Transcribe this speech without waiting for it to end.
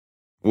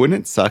Wouldn't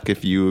it suck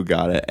if you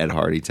got an Ed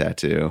Hardy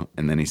tattoo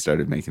and then he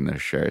started making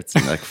those shirts?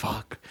 And you're like,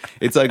 fuck.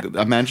 It's like,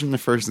 imagine the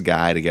first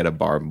guy to get a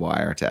barbed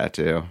wire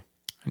tattoo.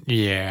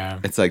 Yeah.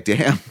 It's like,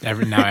 damn.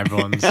 Now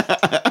everyone's...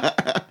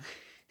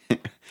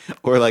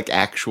 Or like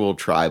actual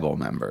tribal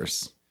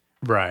members.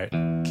 Right.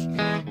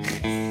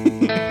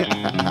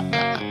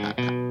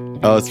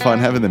 Oh, it's fun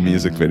having the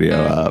music video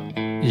up.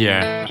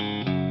 Yeah.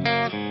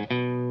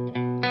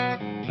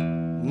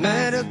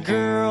 Met a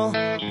girl,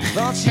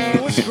 thought she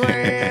was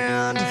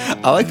grand.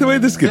 I like the way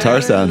this guitar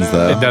sounds,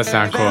 though. It does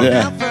sound cool.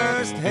 Yeah.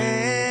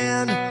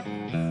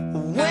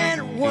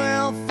 Went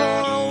well for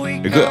a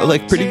week.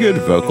 Like pretty good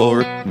vocal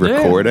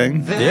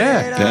recording.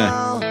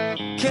 Yeah.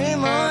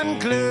 Came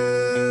unglued.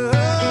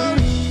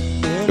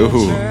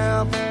 Ooh.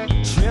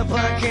 Trip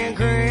I can't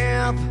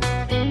grip.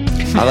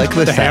 I like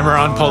this. The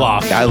hammer-on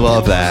pull-off. I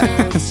love that.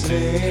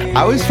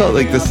 I always felt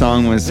like the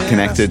song was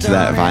connected to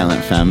that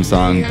Violent Femme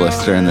song,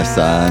 Blister in the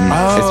Sun.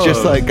 Oh. It's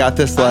just like got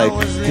this like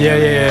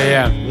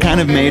Yeah. kind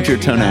of major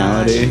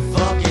tonality.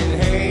 Fucking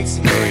hates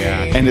me. Oh,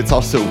 yeah. And it's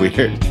also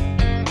weird.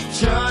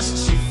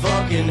 Just she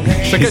fucking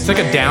hates It's like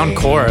a down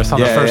chorus on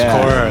the first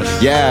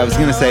chorus. Yeah, I was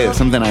going to say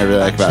something I really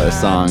like about this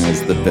song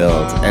is the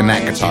build and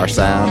that guitar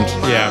sound.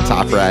 Yeah.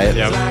 Top right.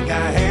 Yep. like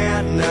I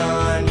had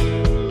none.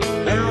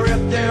 And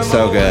ripped them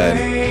So good.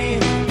 away.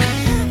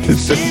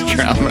 It's just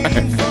drummer.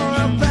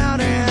 For about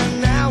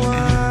an hour.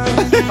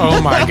 Oh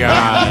my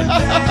god.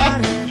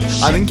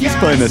 I think he's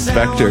playing a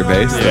Spectre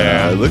bass Yeah.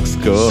 there. It looks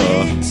cool.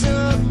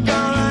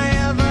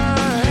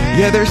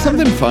 Yeah, there's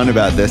something fun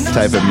about this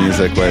type of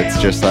music where it's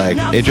just like,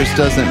 it just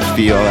doesn't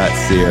feel that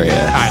serious.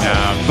 I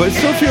know. But it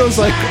still feels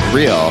like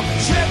real.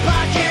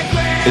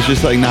 It's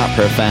just like not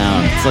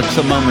profound. It's like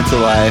some moments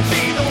of life,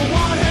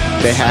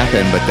 they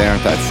happen, but they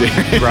aren't that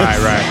serious. Right.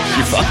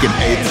 She fucking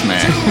hates me.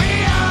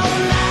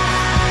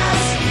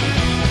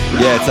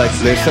 Yeah, it's like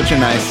there's such a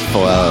nice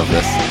flow of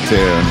this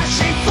tune.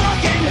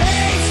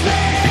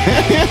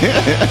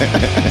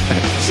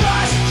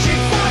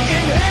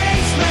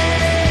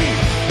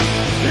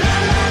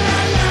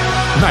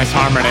 Nice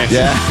harmony.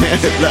 Yeah.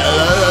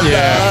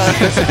 Yeah.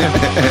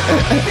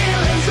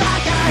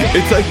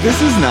 It's like this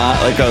is not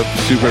like a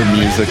super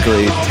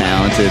musically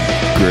talented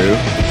group,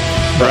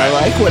 but I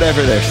like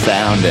whatever their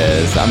sound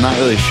is. I'm not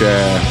really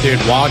sure. Dude,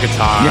 wall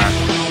guitar.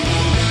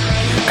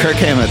 Kirk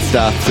Hammett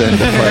stops in to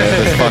play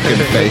this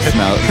fucking face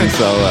melting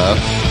solo.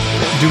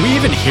 Do we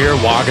even hear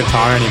wah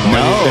guitar anymore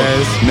these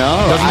days? No,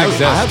 Doesn't I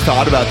exist. have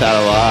thought about that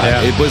a lot.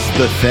 Yeah. It was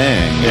the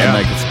thing, Yeah. and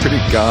like it's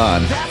pretty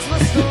gone.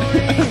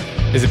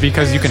 Is it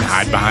because you can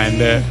hide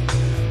behind it?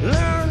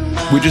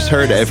 We just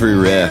heard every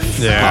riff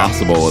Yeah.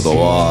 possible with a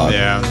wah.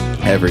 Yeah.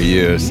 Every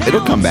use.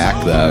 It'll come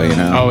back though, you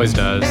know. Always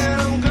does.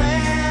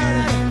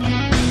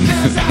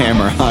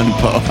 Hammer on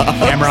pull off.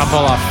 Hammer on pull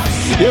off.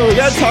 Yeah, we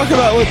gotta talk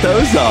about what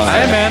those are.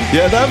 Hey, man.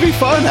 Yeah, that'd be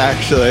fun,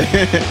 actually.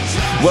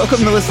 Welcome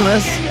to Listen to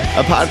This,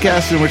 a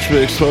podcast in which we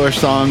explore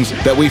songs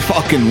that we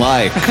fucking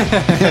like.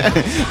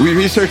 We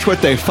research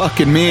what they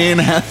fucking mean,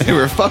 how they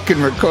were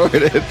fucking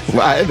recorded,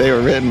 why they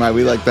were written, why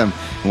we like them,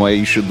 and why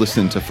you should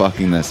listen to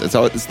fucking this. It's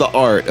the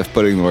art of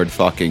putting the word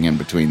fucking in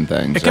between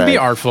things. It can be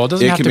artful. It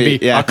doesn't have to be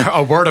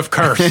a word of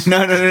curse.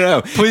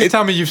 No. Please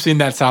tell me you've seen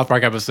that South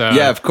Park episode.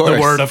 Yeah, of course.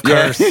 The word of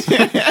Yeah. curse.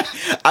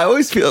 I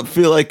always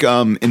feel like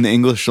in the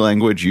English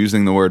language,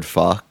 using the word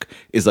fuck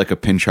is like a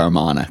pinch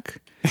harmonic.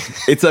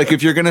 It's like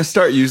if you're going to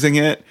start using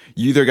it,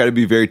 you either got to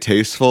be very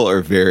tasteful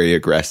or very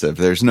aggressive.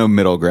 There's no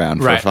middle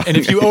ground Right. for fucking.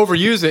 And if you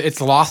overuse it, it's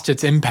lost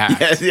its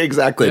impact. Yeah,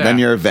 exactly. Yeah. Then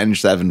you're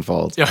avenged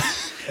sevenfold. Yeah.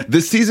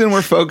 This season,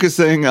 we're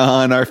focusing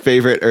on our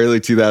favorite early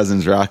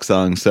 2000s rock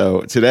songs.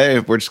 So today,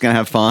 we're just going to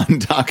have fun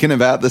talking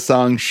about the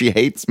song She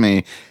Hates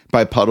Me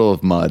by Puddle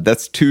of Mudd.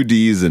 That's 2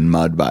 D's in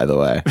mud, by the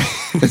way.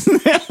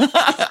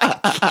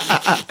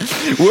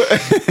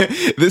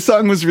 This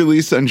song was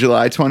released on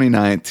July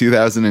 29th,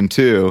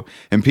 2002,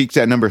 and peaked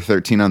at number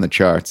 13 on the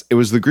charts. It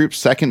was the group's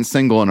second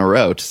single in a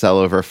row to sell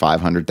over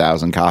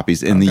 500,000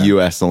 copies in the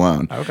U.S.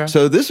 alone. Okay.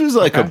 So this was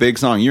like a big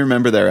song. You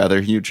remember their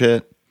other huge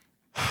hit?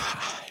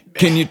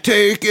 Can you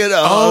take it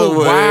all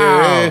away?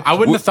 Wow. I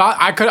wouldn't have thought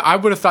I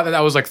would have thought that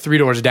was like Three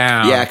Doors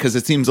Down. Yeah, because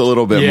it seems a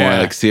little bit more Yeah.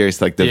 like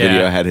serious. Like the Yeah.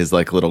 video had his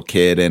like little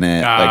kid in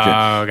it, and like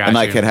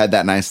got you. it had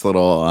that nice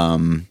little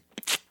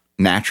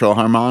natural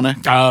harmonic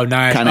Oh,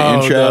 nice. kind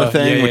of intro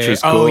thing, yeah, which yeah.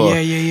 was cool. Oh,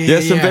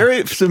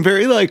 yeah. Some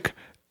very like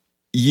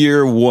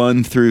year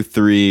 1 through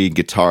 3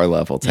 guitar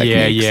level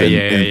techniques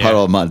in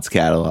Puddle of Mudd's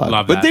catalog.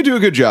 Love but that. they do a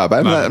good job.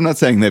 I'm Love not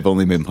saying they've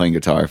only been playing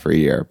guitar for a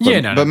year.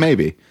 But, No. but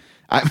maybe.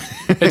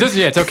 It does.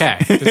 Yeah, it's okay.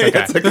 It's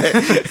okay.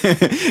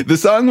 It's okay. The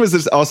song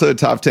was also a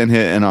top 10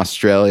 hit in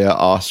Australia,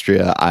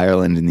 Austria,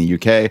 Ireland, and the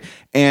UK,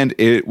 and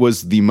it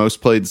was the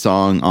most played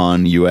song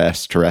on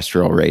US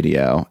terrestrial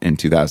radio in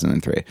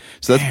 2003.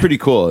 So that's pretty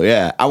cool.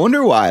 Yeah, I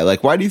wonder why.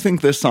 Like, why do you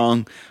think this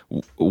song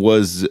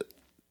was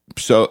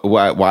so?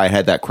 Why it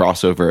had that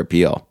crossover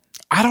appeal?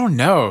 I don't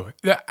know.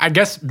 I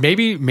guess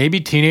maybe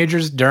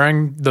teenagers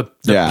during the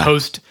Yeah.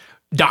 post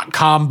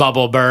 .com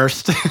bubble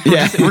burst.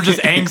 we're just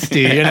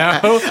angsty, you know?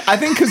 I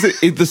think because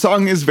the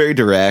song is very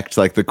direct,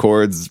 like the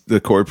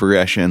chord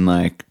progression,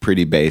 like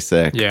pretty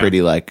basic,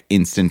 pretty like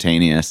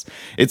instantaneous.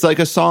 It's like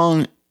a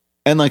song,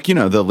 and like, you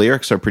know, the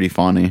lyrics are pretty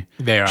funny.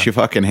 They are. She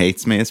fucking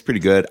hates me. It's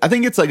pretty good. I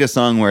think it's like a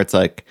song where it's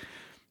like,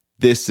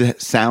 this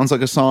sounds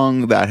like a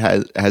song that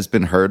has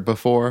been heard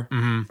before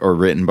or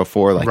written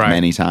before, like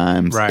many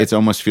times. Right. It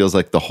almost feels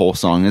like the whole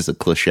song is a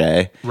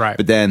cliche. Right.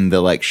 But then the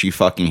like, she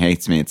fucking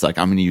hates me. It's like,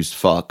 I'm going to use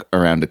fuck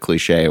around a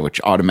cliche, which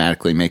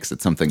automatically makes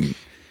it something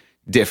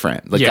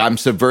different. Like I'm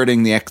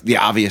subverting the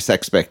obvious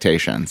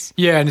expectations.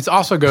 Yeah, and it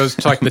also goes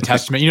to like the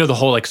testament. You know, the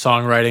whole like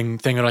songwriting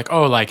thing. Of like,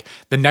 oh, like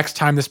the next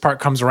time this part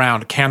comes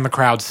around, can the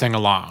crowd sing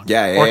along?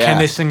 Or can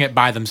they sing it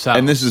by themselves?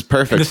 And this is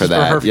perfect for that. This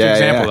is a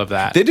perfect example of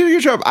that. They did a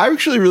good job. I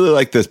actually really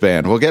like this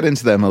band. We'll get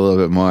into them a little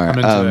bit more. I'm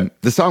into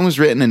it. The song was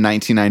written in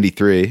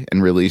 1993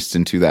 and released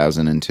in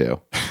 2002.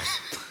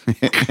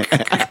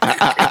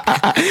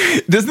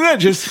 Doesn't that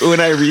just, when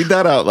I read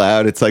that out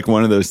loud, it's like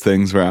one of those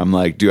things where I'm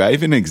like, do I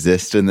even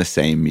exist in the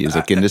same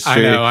music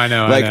industry? I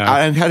know. Like,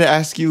 I had to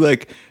ask you,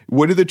 like,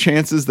 what are the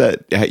chances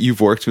that you've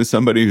worked with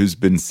somebody who's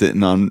been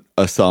sitting on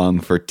a song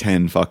for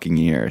 10 fucking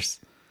years?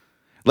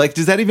 Like,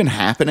 does that even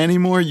happen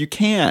anymore? You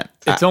can't.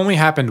 It's only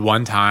happened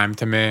one time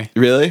to me.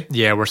 Really?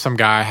 Yeah, where some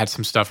guy had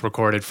some stuff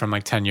recorded from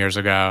like 10 years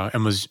ago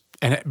and was,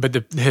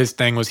 his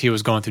thing was he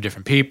was going through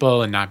different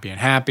people and not being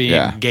happy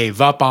and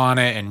gave up on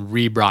it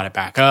and brought it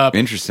back up.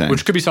 Interesting.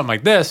 Which could be something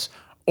like this,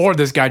 or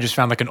this guy just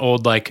found like an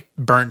old like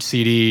burnt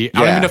CD. I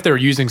don't even know if they were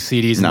using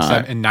CDs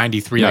in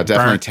 93, like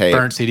burnt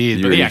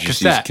CDs,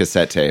 but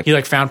cassette tape. He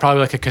like found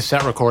probably like a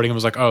cassette recording and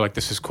was like, oh, like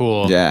this is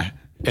cool. Yeah.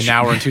 And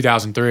now we're in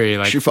 2003.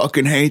 Like, she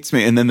fucking hates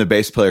me. And then the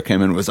bass player came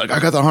in and was like, I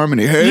got the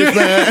harmony. Hey,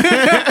 man.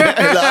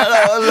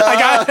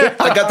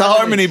 I got the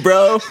harmony,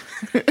 bro.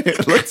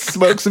 Let's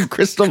smoke some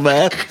crystal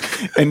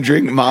meth and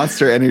drink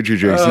Monster energy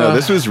drinks. No,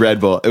 this was Red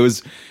Bull.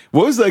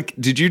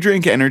 Did you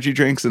drink energy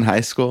drinks in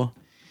high school?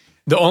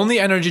 The only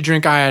energy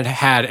drink I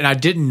had, and I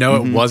didn't know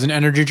it was an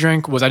energy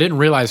drink, was I didn't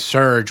realize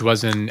Surge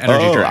was an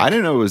energy drink. I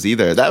didn't know it was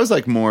either. That was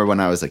like more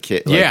when I was a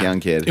kid, like young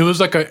kid. It was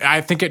like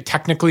I think it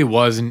technically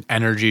was an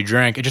energy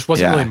drink. It just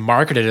wasn't really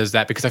marketed as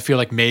that because I feel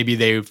like maybe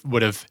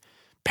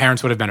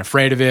parents would have been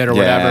afraid of it or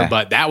whatever,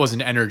 but that was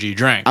an energy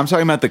drink. I'm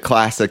talking about the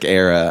classic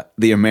era,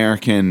 the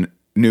American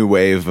new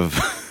wave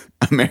of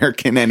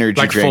American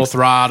energy like drinks. Full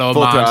Throttle,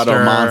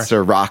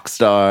 Monster,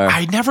 Rockstar.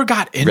 I never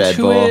got into Red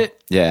Bull.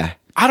 it. Yeah.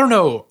 I don't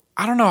know.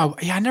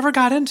 Yeah, I never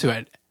got into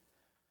it,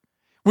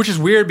 which is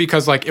weird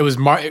because like it was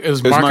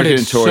marketed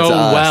so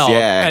well.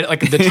 Yeah, at,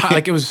 like at the time,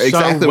 like it was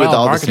exactly so well with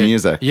all marketed. this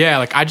music. Yeah,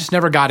 like I just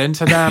never got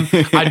into them.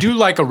 I do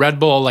like a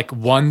Red Bull like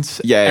once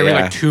every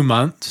like 2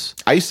 months.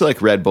 I used to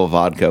like Red Bull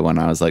vodka when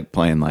I was like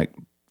playing like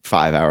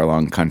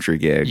 5-hour-long country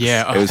gigs.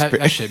 Yeah,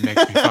 that shit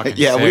makes me fucking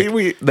yeah,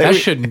 sick.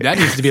 That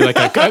needs to be like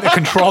a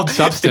controlled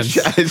substance.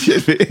 It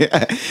should be.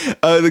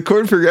 The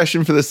chord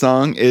progression for the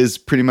song is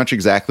pretty much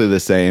exactly the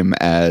same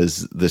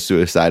as the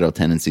Suicidal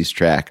Tendencies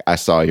track, I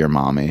Saw Your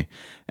Mommy.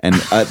 And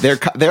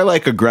they're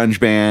like a grunge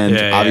band.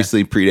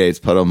 Obviously predates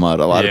Puddle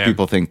Mud. A lot of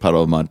people think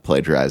Puddle Mud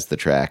plagiarized the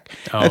track.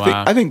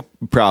 I think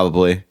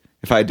probably,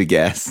 if I had to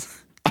guess.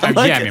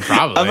 Probably.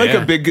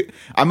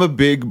 I'm a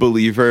big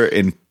believer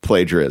in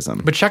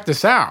plagiarism. But check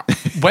this out.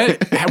 When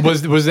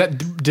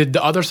did the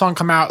other song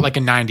come out like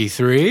in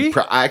 93?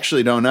 I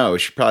actually don't know. We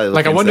should probably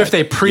look I wonder if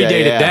they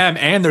predated them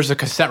and there's a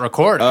cassette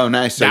recorder. Oh,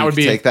 nice. So that would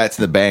take that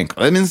to the bank.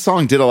 I mean, the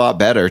song did a lot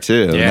better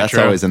too. Yeah, that's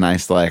always a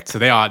nice like. So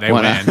they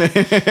win.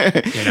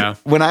 You know.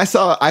 When I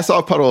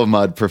saw Puddle of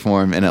Mud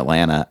perform in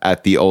Atlanta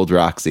at the old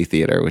Roxy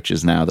Theater, which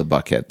is now the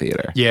Buckhead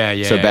Theater.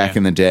 Yeah. So back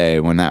in the day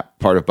when that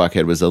part of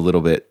Buckhead was a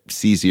little bit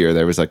seasier,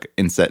 there was like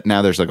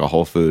now there's like a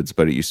Whole Foods,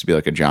 but it used to be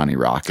like a Johnny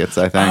Rockets,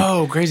 I think.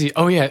 Oh, crazy.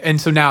 Oh, yeah. And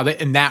so now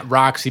that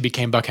Roxy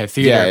became Buckhead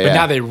Theater, but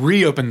now they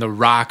reopened the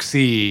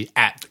Roxy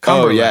at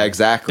Cumberland. Oh, yeah,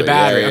 exactly. The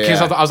Battery. Okay,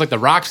 so I was like, the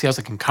Roxy, I was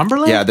like, in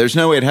Cumberland? Yeah, there's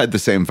no way it had the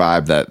same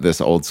vibe that this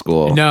old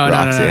school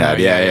Roxy had.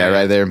 Yeah,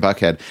 right there in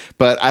Buckhead.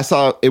 But I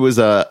saw, it was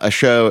a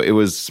show, it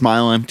was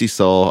Smile Empty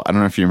Soul. I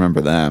don't know if you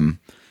remember them.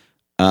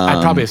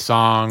 Probably a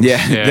song.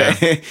 Yeah.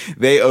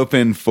 They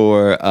opened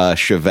for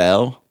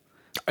Chevelle.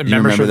 You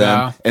remember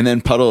them? And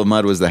then Puddle of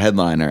Mud was the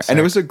headliner. Sick. And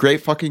it was a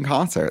great fucking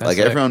concert. That's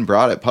everyone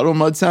brought it. Puddle of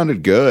Mud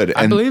sounded good.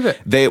 I believe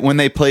it. When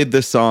they played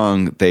this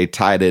song, they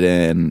tied it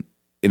in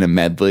a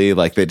medley,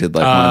 like they did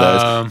like one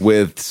of those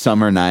with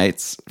Summer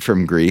Nights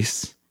from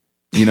Greece.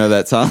 You know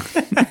that song?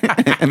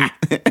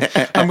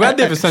 I'm glad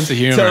they have a sense of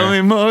humor. Tell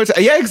me more.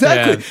 Yeah,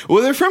 exactly. Yeah.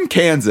 Well, they're from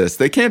Kansas.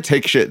 They can't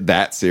take shit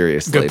that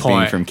seriously. Good point.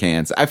 Being from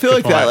Kansas. I feel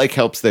that like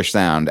helps their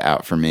sound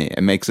out for me.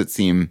 It makes it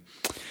seem...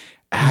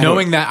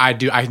 Knowing that I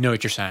know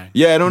what you're saying.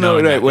 Yeah, I don't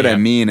know what I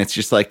mean. It's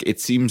just like,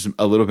 it seems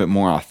a little bit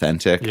more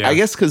authentic. Yeah. I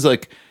guess because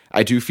like,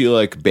 I do feel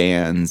like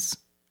bands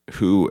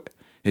who,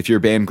 if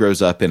your band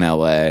grows up in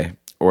LA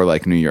or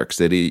like New York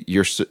City,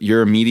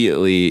 you're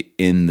immediately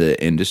in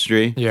the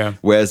industry. Yeah.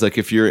 Whereas like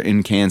if you're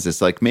in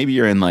Kansas, like maybe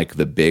you're in like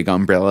the big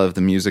umbrella of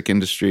the music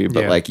industry,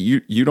 but like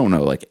you don't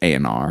know like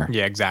A&R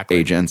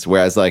agents.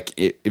 Whereas like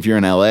if you're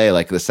in LA,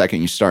 like the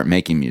second you start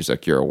making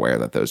music, you're aware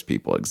that those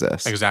people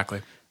exist.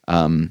 Exactly.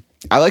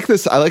 I like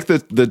this. I like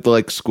the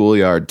like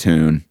schoolyard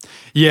tune.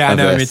 Yeah, I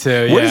know, me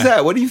too. What is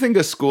that? What do you think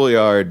a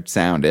schoolyard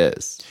sound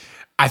is?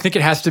 I think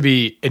it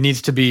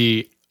needs to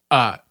be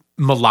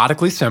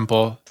melodically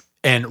simple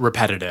and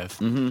repetitive.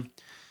 Mm-hmm.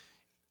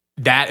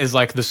 That is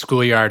like the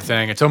schoolyard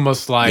thing. It's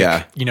almost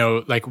like,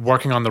 like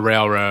working on the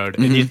railroad.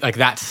 Mm-hmm. It needs like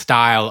that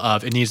style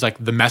of, it needs like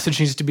the message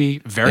needs to be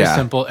very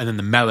simple, and then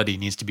the melody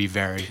needs to be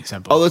very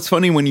simple. Oh, it's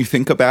funny when you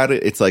think about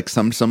it. It's like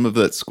some of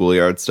that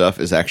schoolyard stuff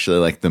is actually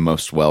like the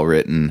most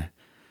well-written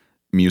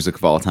music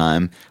of all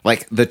time.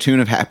 Like the tune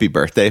of Happy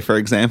Birthday, for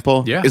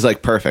example, is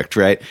like perfect,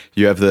 right?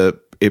 You have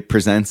it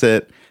presents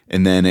it,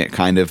 and then it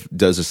kind of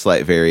does a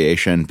slight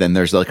variation. Then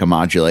there's like a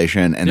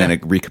modulation, and then it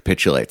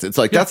recapitulates. It's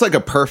like that's like a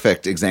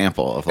perfect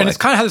example of like, and it's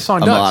kind of how the song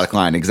does. Melodic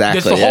line,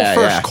 exactly. The whole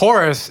first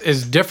chorus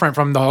is different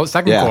from the whole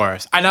second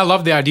chorus, and I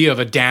love the idea of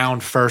a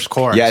down first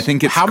chorus. Yeah, I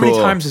think it's how cool. many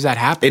times does that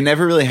happen? It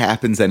never really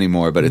happens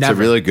anymore, but it's a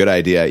really good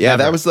idea. Yeah,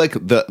 that was like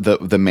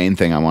the main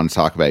thing I want to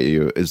talk about.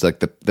 You is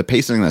like the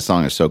pacing of the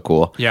song is so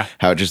cool. Yeah,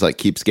 how it just like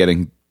keeps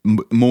getting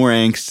more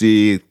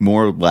angsty,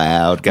 more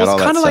loud, got all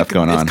that stuff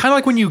going on. It's kind of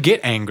like when you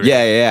get angry.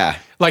 Yeah.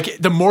 Like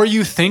the more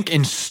you think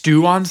and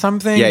stew on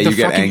something, the you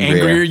fucking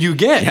angrier you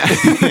get.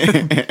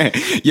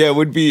 Yeah,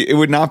 it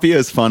would not be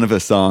as fun of a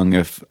song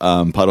if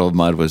Puddle of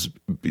Mudd was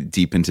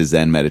deep into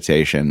Zen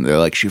meditation. They're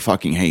like, she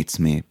fucking hates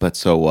me, but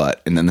so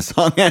what? And then the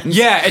song ends.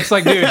 Yeah, it's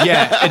like, dude,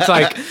 it's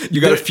like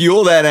you got to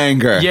fuel that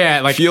anger.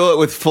 Yeah, like fuel it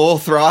with full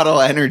throttle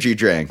energy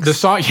drinks. The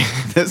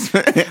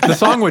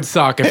song would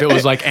suck if it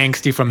was like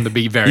angsty from the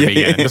very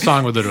beginning. The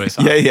song would literally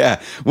suck. Yeah.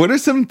 What are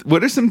some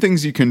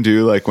things you can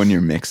do like when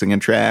you're mixing a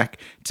track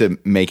to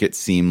make it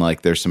seem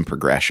like there's some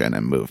progression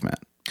and movement?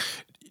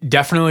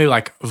 Definitely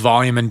like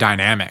volume and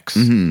dynamics.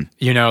 Mm-hmm.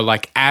 You know,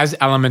 like as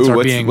elements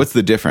what's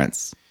the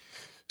difference?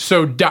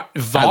 So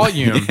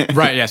volume,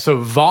 right? Yeah. So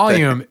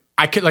volume,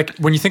 I could like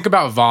when you think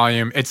about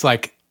volume, it's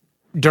like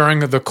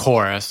during the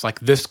chorus, like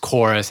this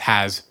chorus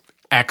has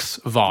X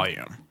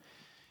volume,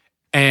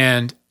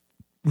 and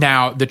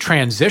now the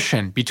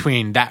transition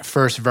between that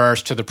first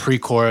verse to the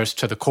pre-chorus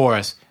to the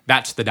chorus,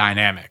 that's the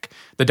dynamic.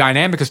 The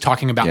dynamic is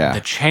talking about the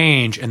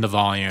change in the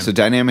volume. So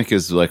dynamic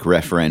is like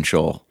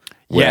referential,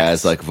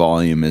 whereas like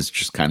volume is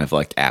just kind of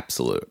like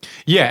absolute.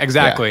 Yeah,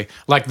 exactly. Yeah.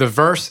 Like the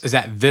verse is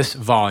at this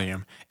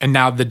volume, and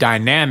now the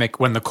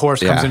dynamic, when the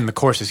chorus comes in and the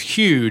chorus is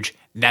huge,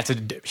 that's a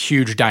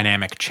huge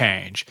dynamic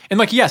change. And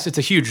like, yes, it's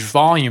a huge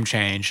volume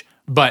change,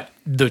 but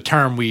the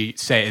term we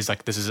say is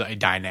like, this is a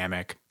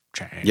dynamic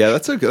change. Yeah,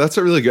 that's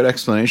a really good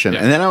explanation. Yeah.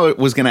 And then I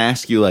was going to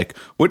ask you, like,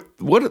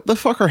 what the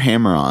fuck are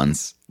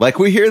hammer-ons? Like,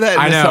 we hear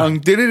that in the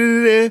song.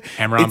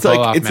 Hammer-on it's like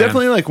pull-off, it's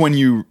definitely like when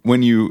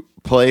you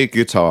play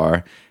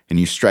guitar and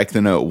you strike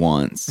the note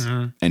once,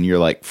 and you're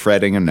like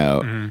fretting a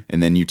note,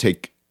 and then you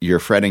take your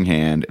fretting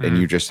hand and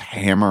you just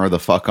hammer the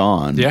fuck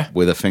on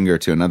with a finger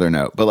to another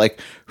note. But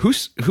like, who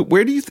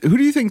do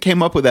you think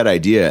came up with that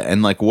idea,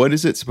 and like, what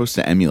is it supposed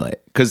to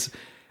emulate? Because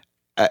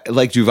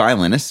like, do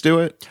violinists do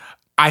it?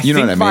 I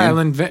think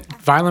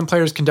violin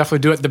players can definitely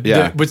do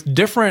it. What's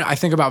different, I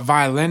think, about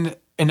violin,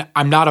 and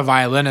I'm not a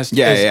violinist.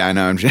 Yeah, I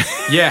know. I'm just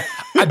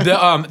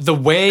the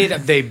way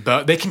that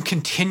they can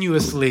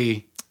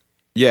continuously,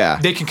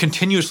 they can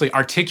continuously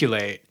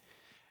articulate.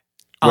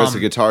 Whereas the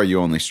guitar, you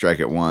only strike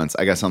it once,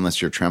 I guess,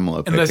 unless you're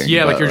tremolo picking.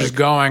 Like you're just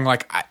going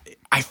like.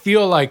 I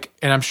feel like,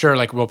 and I'm sure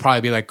like we'll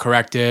probably be like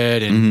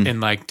corrected and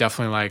like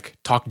definitely like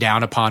talked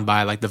down upon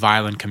by like the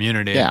violin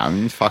community. Yeah, I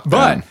mean, fuck them.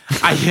 But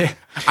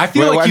I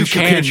feel like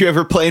can't you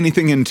ever play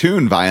anything in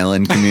tune,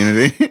 violin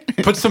community?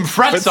 Put some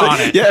frets on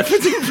it. Yeah,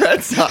 put some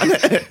frets on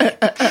it.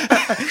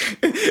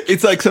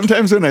 It's like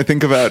sometimes when I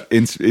think about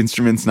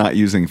instruments not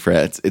using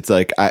frets, it's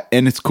like,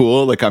 and it's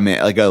cool. Like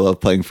I love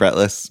playing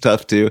fretless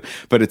stuff too.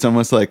 But it's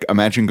almost like,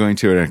 imagine going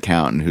to an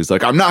accountant who's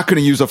like, I'm not going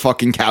to use a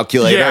fucking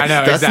calculator. Yeah, I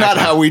know. That's not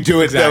how we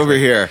do it over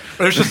here.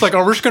 But it's just like,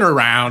 we're just going to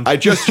round. I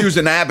just use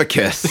an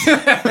abacus.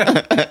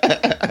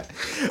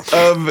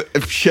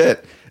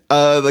 Shit.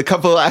 The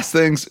couple of last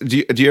things. Do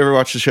you ever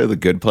watch the show The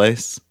Good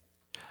Place?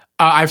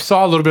 I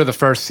saw a little bit of the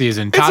first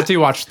season. Tati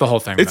watched the whole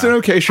thing. It's an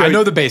okay show. I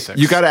know the basics.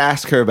 You got to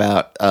ask her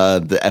about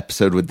the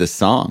episode with this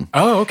song.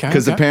 Oh, okay.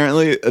 Because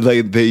apparently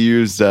they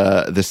used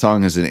the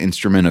song as an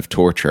instrument of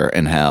torture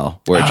in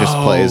hell, where it just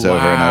plays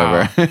over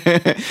and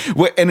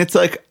over. And it's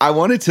like, I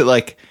wanted to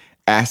like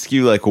ask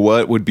you, like,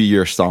 what would be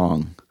your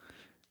song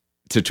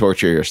to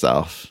torture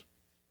yourself,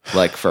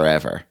 like,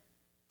 forever?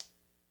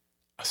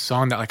 A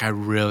song that like I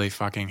really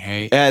fucking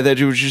hate. Yeah,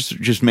 that would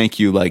just make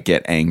you like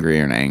get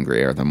angrier and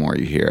angrier the more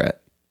you hear it.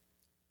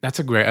 That's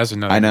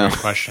another great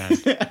question.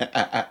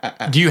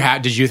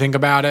 Did you think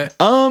about it?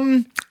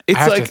 I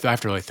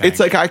have to really think. It's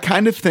like I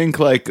kind of think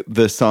like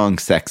the song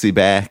 "Sexy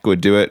Back"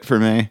 would do it for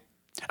me.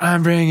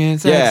 I'm bringing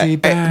sexy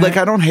back. Like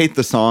I don't hate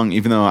the song,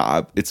 even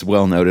though it's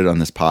well noted on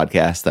this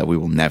podcast that we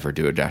will never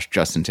do a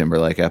Justin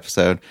Timberlake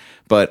episode.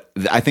 But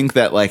I think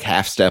that like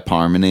half step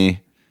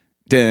harmony,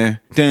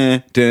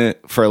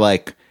 for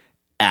like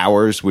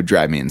hours would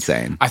drive me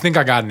insane. I think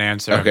I got an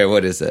answer. Okay,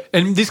 what is it?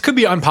 And these could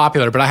be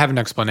unpopular, but I have an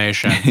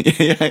explanation.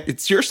 Yeah,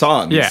 it's your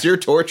song. Yeah. It's your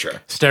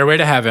torture. Stairway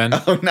to Heaven.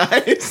 Oh,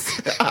 nice.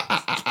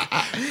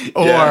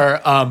 Or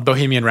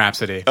Bohemian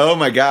Rhapsody. Oh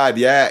my God,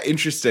 yeah,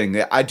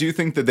 interesting. I do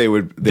think that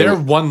They're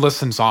one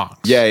listen songs.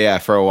 Yeah,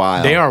 for a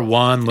while. They are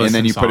one listen and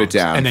then you songs. put it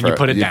down. And then you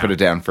put it down. You put it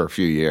down for a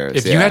few years.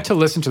 If you had to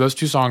listen to those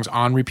two songs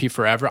on repeat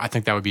forever, I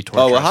think that would be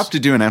torturous. Oh, we'll have to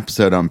do an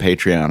episode on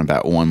Patreon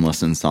about one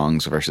listen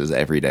songs versus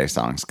everyday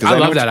songs. I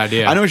love that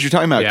idea. I know what you're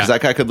talking about because Yeah.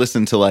 like I could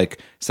listen to like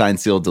Signed,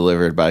 Sealed,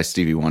 Delivered by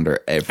Stevie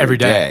Wonder every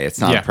day. It's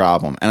not a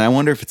problem. And I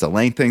wonder if it's a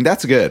length thing.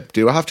 That's good,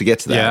 dude. I'll have to get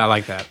to that. Yeah, I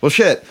like that. Well,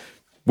 shit.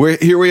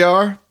 Here we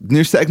are.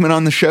 New segment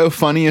on the show.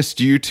 Funniest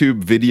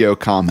YouTube video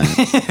comment.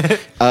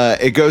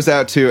 It goes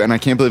out to, and I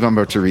can't believe I'm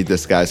about to read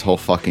this guy's whole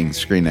fucking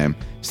screen name.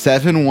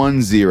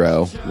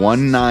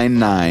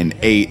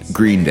 710-1998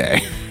 Green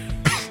Day.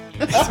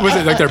 Was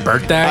it like their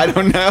birthday? I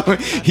don't know.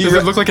 Does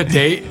it look like a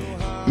date?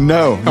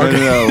 No.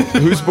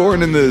 Who's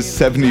born in the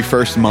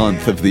 71st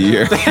month of the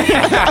year?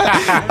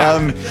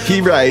 He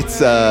writes,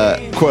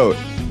 quote,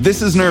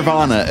 "This is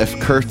Nirvana if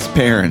Kurt's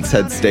parents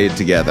had stayed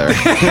together."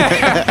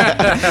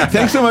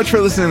 Thanks so much for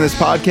listening to this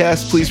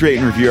podcast. Please rate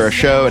and review our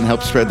show and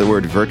help spread the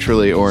word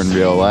virtually or in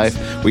real life.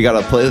 We got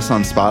a playlist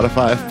on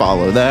Spotify.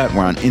 Follow that.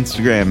 We're on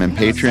Instagram and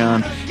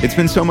Patreon. It's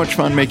been so much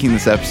fun making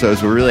this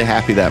episode. We're really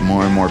happy that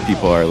more and more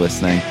people are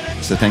listening.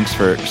 So thanks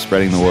for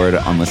spreading the word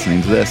on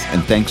listening to this.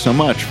 And thanks so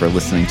much for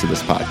listening to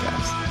this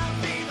podcast.